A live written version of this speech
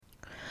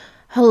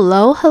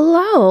Hello,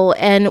 hello,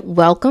 and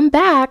welcome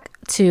back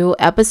to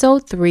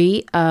episode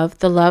 3 of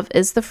the Love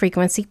is the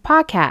Frequency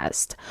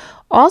podcast,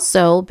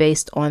 also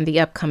based on the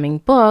upcoming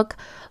book,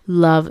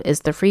 Love is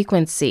the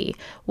Frequency,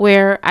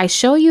 where I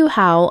show you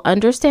how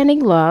understanding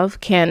love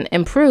can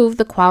improve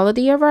the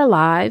quality of our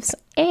lives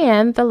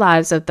and the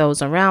lives of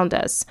those around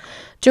us.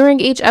 During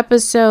each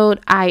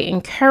episode, I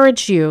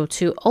encourage you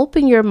to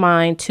open your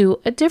mind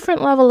to a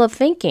different level of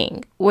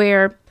thinking,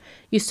 where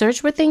you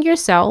search within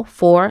yourself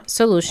for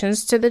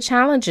solutions to the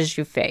challenges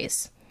you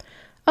face.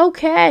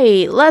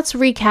 Okay, let's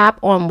recap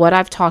on what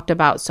I've talked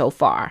about so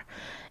far.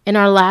 In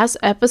our last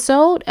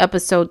episode,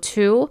 episode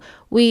 2,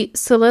 we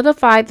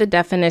solidified the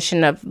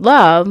definition of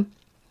love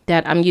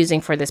that I'm using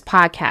for this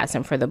podcast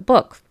and for the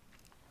book.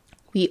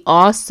 We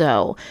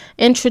also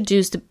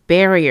introduced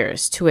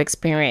barriers to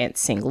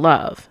experiencing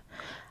love.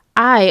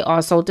 I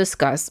also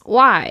discussed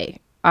why.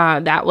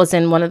 That was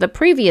in one of the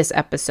previous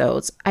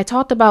episodes. I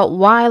talked about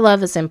why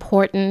love is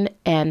important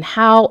and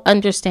how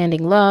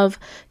understanding love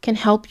can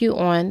help you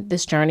on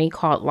this journey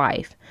called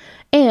life.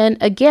 And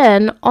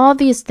again, all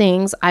these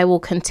things I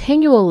will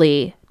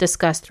continually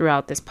discuss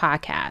throughout this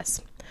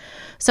podcast.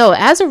 So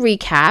as a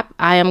recap,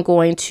 I am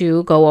going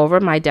to go over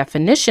my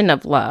definition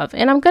of love,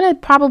 and I'm going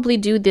to probably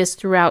do this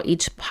throughout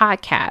each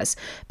podcast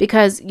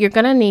because you're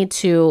going to need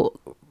to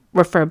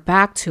refer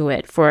back to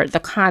it for the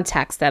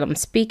context that I'm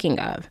speaking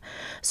of.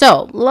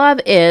 So, love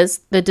is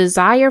the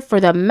desire for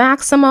the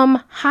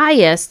maximum,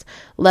 highest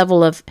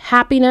level of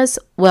happiness,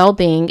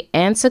 well-being,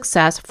 and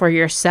success for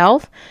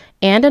yourself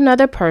and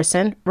another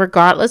person,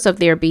 regardless of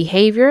their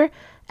behavior,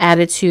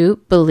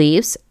 attitude,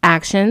 beliefs,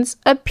 actions,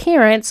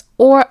 appearance,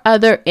 or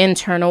other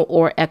internal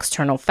or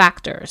external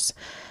factors.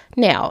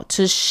 Now,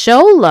 to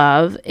show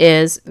love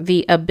is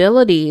the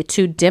ability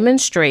to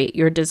demonstrate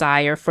your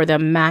desire for the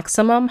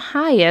maximum,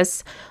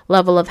 highest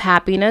level of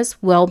happiness,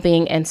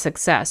 well-being, and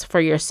success for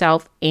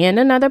yourself and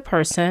another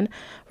person,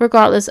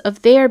 regardless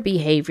of their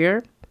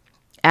behavior,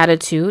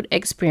 attitude,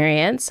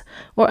 experience,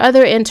 or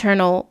other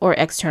internal or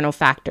external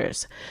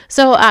factors.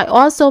 So I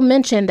also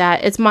mentioned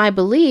that it's my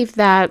belief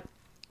that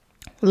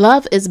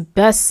love is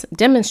best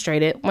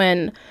demonstrated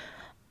when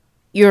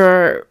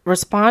you're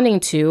responding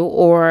to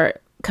or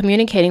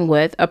communicating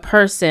with a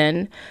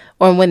person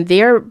or when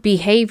their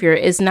behavior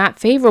is not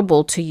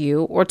favorable to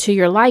you or to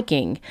your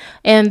liking.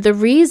 And the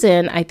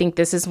reason I think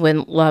this is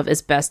when love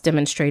is best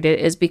demonstrated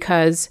is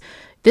because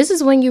this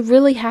is when you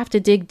really have to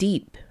dig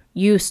deep.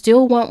 You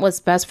still want what's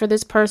best for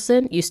this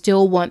person. You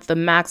still want the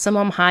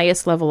maximum,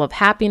 highest level of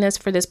happiness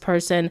for this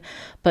person,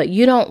 but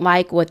you don't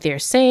like what they're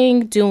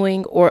saying,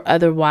 doing, or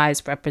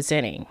otherwise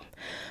representing.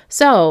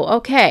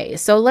 So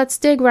let's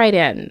dig right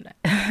in.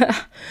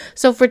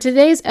 So for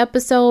today's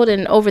episode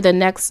and over the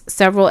next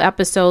several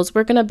episodes,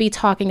 we're going to be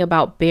talking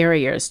about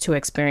barriers to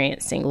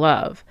experiencing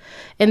love.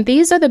 And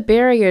these are the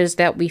barriers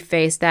that we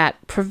face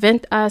that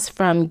prevent us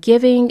from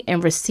giving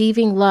and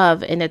receiving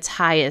love in its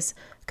highest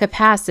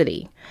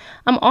capacity.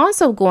 I'm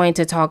also going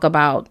to talk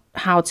about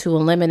how to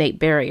eliminate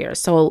barriers.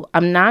 So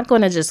I'm not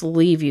going to just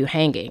leave you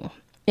hanging.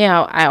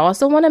 Now, I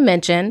also want to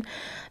mention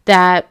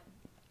that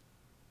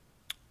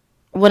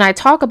when I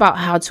talk about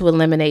how to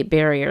eliminate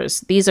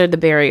barriers, these are the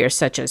barriers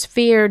such as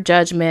fear,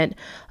 judgment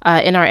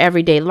in our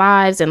everyday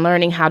lives, and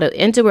learning how to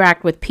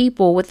interact with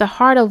people with the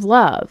heart of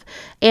love.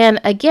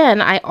 And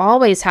again, I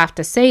always have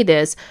to say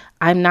this,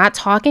 I'm not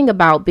talking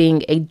about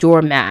being a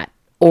doormat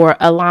or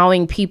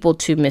allowing people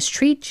to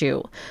mistreat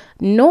you,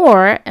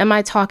 nor am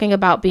I talking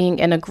about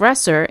being an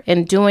aggressor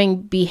and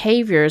doing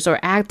behaviors or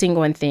acting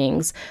on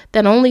things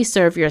that only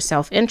serve your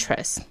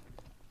self-interest.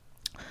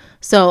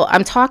 So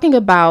I'm talking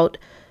about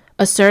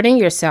asserting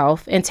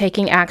yourself and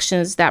taking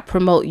actions that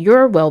promote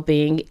your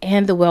well-being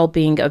and the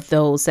well-being of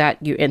those that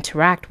you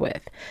interact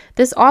with.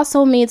 This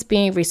also means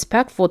being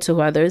respectful to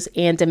others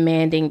and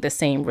demanding the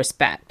same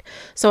respect.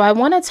 So I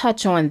want to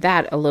touch on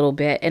that a little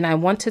bit, and I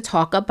want to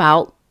talk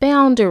about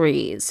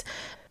boundaries.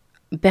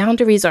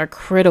 Boundaries are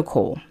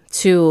critical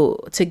to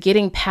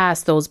getting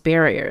past those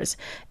barriers.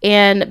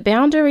 And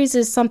boundaries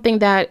is something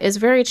that is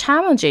very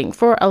challenging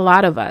for a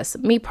lot of us.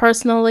 Me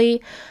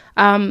personally,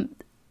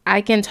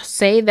 I can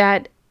say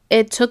that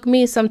it took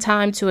me some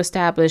time to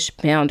establish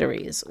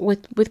boundaries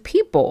with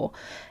people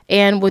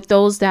and with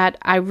those that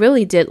I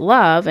really did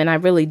love and I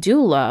really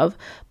do love.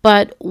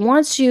 But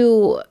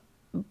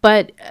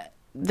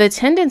the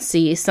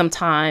tendency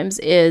sometimes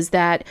is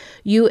that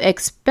you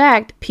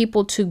expect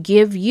people to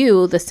give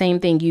you the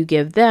same thing you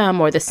give them,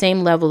 or the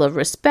same level of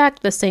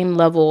respect, the same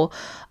level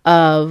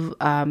of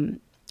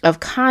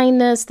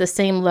kindness, the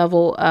same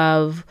level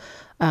of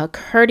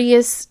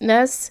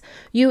courteousness.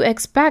 You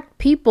expect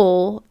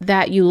people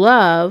that you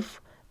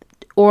love,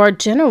 or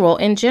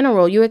in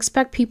general, you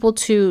expect people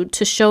to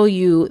show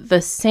you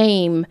the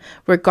same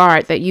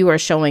regard that you are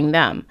showing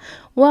them.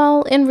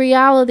 Well, in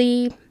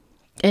reality,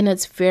 and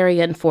it's very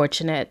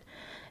unfortunate,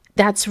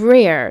 that's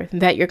rare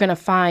that you're going to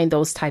find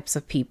those types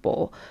of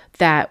people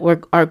that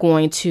are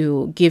going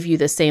to give you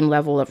the same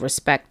level of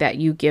respect that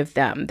you give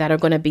them, that are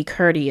going to be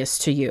courteous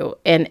to you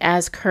and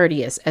as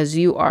courteous as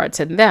you are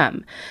to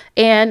them.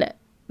 And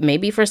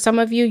maybe for some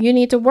of you, you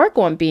need to work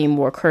on being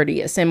more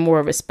courteous and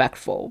more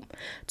respectful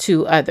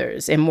to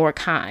others and more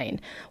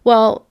kind.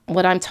 Well,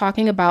 what I'm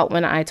talking about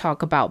when I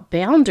talk about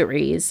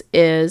boundaries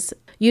is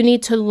you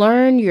need to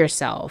learn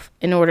yourself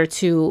in order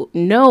to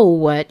know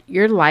what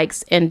your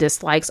likes and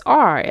dislikes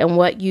are and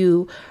what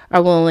you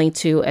are willing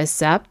to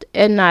accept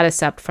and not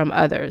accept from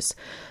others.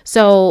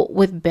 So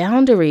with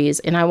boundaries,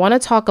 and I want to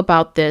talk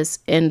about this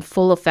in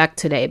full effect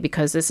today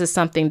because this is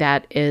something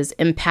that is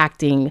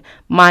impacting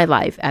my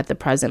life at the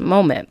present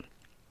moment.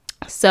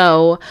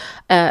 So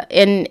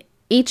in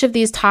each of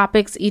these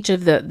topics, each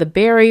of the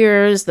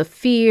barriers, the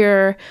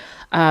fear,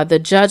 the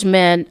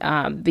judgment,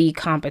 the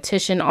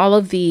competition, all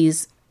of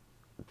these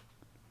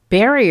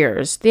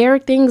barriers, there are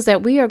things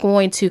that we are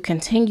going to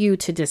continue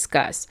to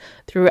discuss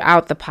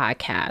throughout the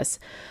podcast.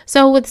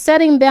 So with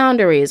setting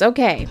boundaries,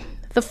 okay,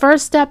 the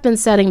first step in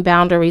setting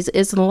boundaries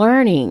is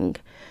learning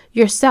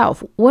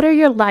yourself. What are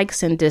your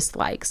likes and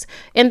dislikes?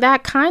 And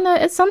that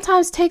it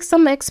sometimes takes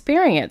some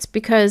experience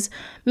because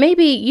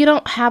maybe you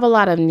don't have a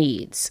lot of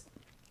needs.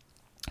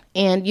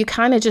 And you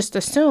kind of just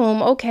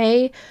assume,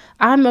 okay,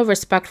 I'm a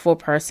respectful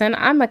person.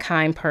 I'm a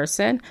kind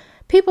person.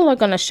 People are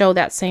going to show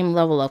that same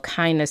level of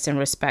kindness and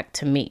respect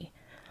to me.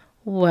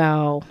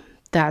 Well,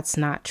 that's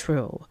not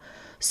true.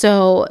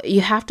 So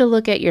you have to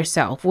look at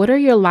yourself. What are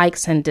your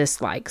likes and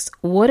dislikes?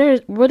 What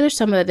are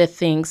some of the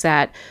things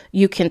that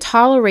you can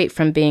tolerate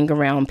from being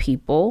around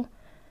people?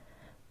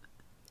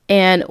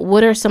 And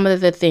what are some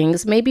of the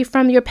things maybe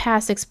from your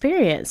past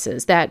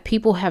experiences that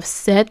people have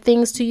said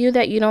things to you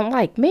that you don't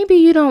like? Maybe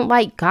you don't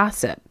like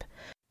gossip.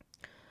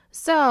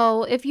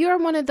 So if you're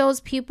one of those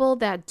people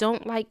that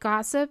don't like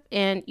gossip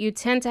and you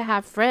tend to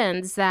have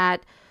friends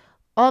that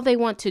all they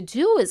want to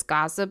do is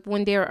gossip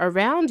when they're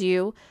around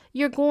you,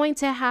 you're going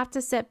to have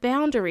to set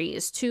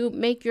boundaries to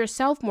make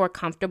yourself more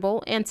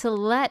comfortable and to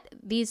let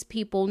these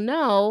people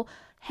know,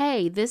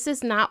 hey, this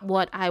is not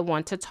what I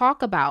want to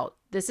talk about.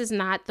 This is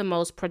not the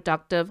most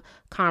productive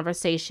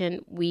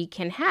conversation we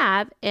can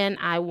have, and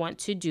I want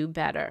to do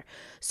better.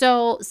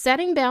 So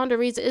setting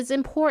boundaries is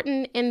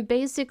important in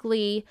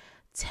basically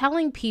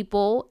telling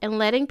people and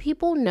letting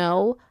people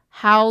know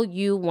how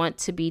you want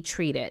to be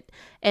treated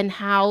and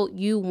how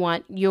you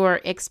want your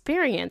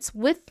experience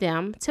with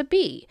them to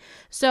be.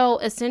 So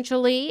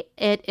essentially,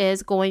 it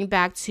is going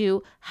back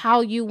to how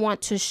you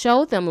want to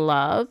show them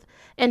love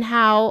and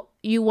how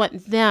you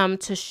want them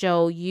to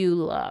show you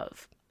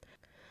love.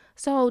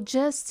 So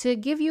just to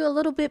give you a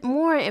little bit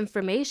more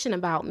information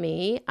about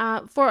me,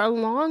 for a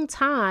long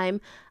time,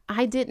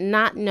 I did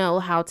not know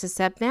how to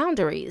set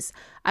boundaries.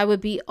 I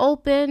would be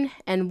open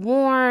and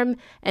warm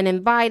and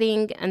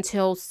inviting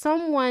until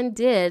someone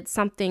did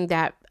something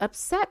that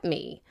upset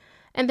me.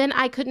 And then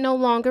I could no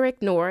longer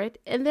ignore it.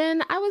 And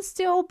then I would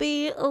still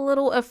be a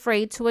little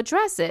afraid to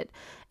address it.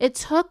 It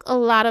took a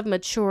lot of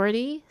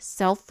maturity,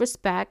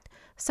 self-respect,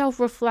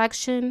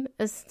 self-reflection,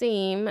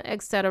 esteem,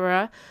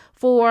 etc.,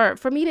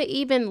 for me to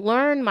even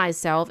learn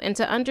myself and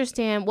to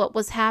understand what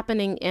was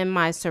happening in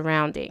my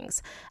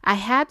surroundings. I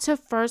had to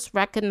first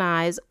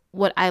recognize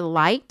what I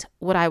liked,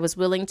 what I was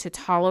willing to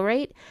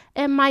tolerate,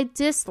 and my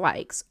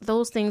dislikes,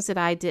 those things that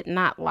I did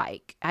not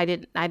like, I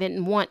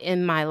didn't want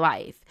in my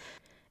life.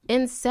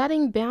 In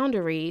setting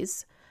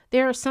boundaries,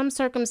 there are some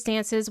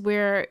circumstances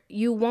where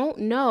you won't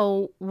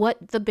know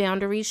what the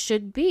boundaries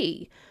should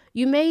be.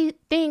 You may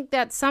think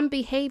that some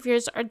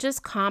behaviors are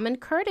just common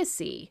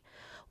courtesy.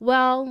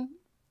 Well,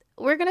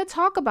 we're going to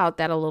talk about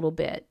that a little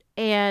bit.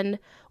 And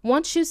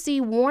once you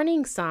see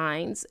warning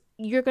signs,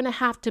 you're going to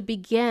have to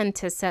begin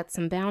to set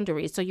some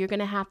boundaries. So you're going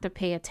to have to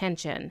pay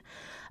attention.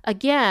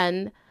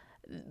 Again,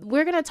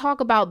 we're going to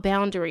talk about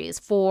boundaries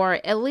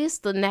for at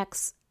least the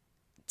next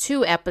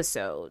 2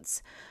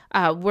 episodes.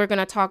 We're going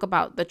to talk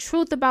about the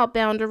truth about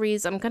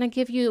boundaries. I'm going to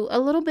give you a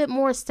little bit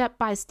more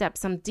step-by-step,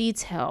 some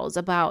details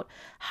about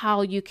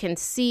how you can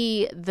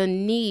see the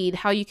need,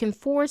 how you can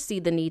foresee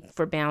the need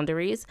for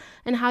boundaries,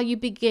 and how you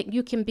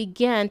can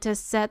begin to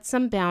set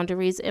some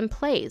boundaries in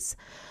place.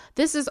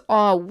 This is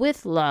all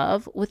with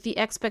love, with the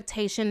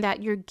expectation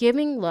that you're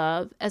giving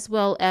love as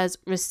well as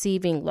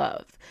receiving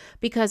love.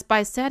 Because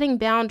by setting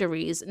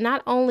boundaries,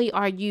 not only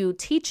are you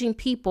teaching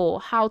people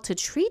how to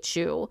treat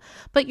you,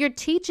 but you're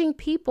teaching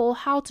people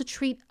how to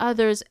treat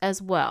others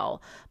as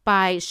well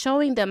by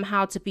showing them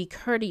how to be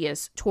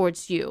courteous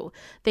towards you.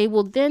 They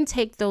will then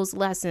take those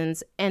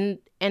lessons and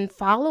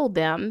follow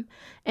them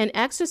and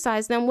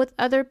exercise them with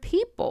other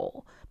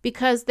people,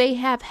 because they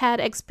have had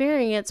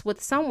experience with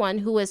someone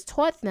who has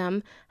taught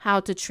them how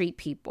to treat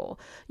people.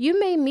 You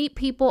may meet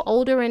people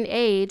older in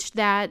age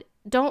that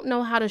don't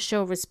know how to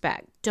show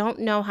respect, don't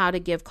know how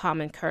to give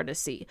common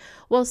courtesy.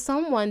 Well,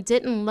 someone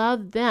didn't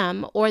love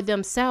them or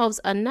themselves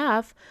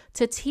enough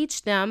to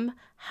teach them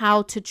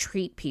how to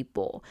treat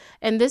people.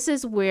 And this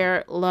is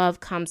where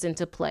love comes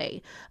into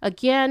play.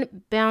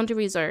 Again,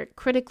 boundaries are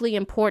critically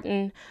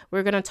important.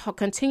 We're going to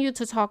continue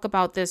to talk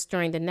about this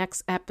during the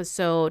next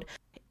episode.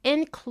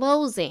 In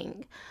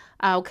closing,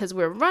 because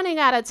we're running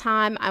out of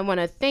time. I want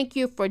to thank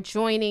you for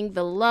joining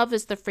the Love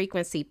is the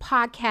Frequency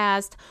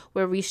podcast,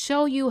 where we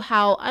show you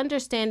how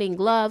understanding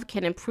love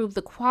can improve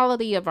the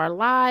quality of our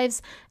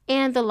lives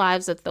and the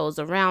lives of those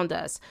around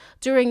us.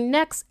 During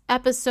next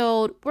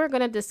episode, we're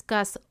going to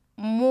discuss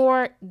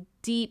we're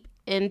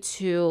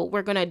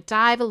going to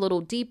dive a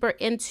little deeper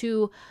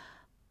into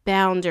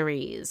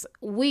boundaries.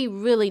 We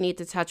really need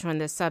to touch on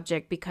this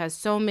subject because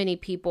so many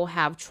people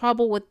have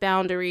trouble with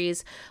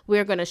boundaries.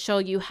 We're going to show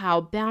you how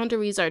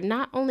boundaries are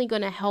not only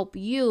going to help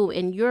you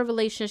in your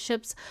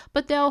relationships,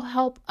 but they'll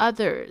help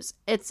others.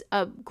 It's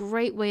a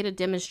great way to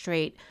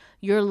demonstrate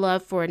your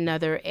love for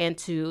another and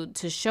to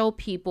show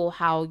people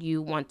how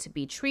you want to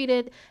be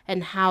treated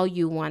and how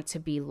you want to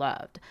be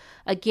loved.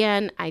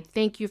 Again, I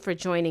thank you for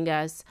joining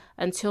us.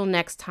 Until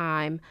next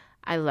time,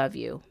 I love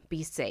you.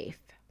 Be safe.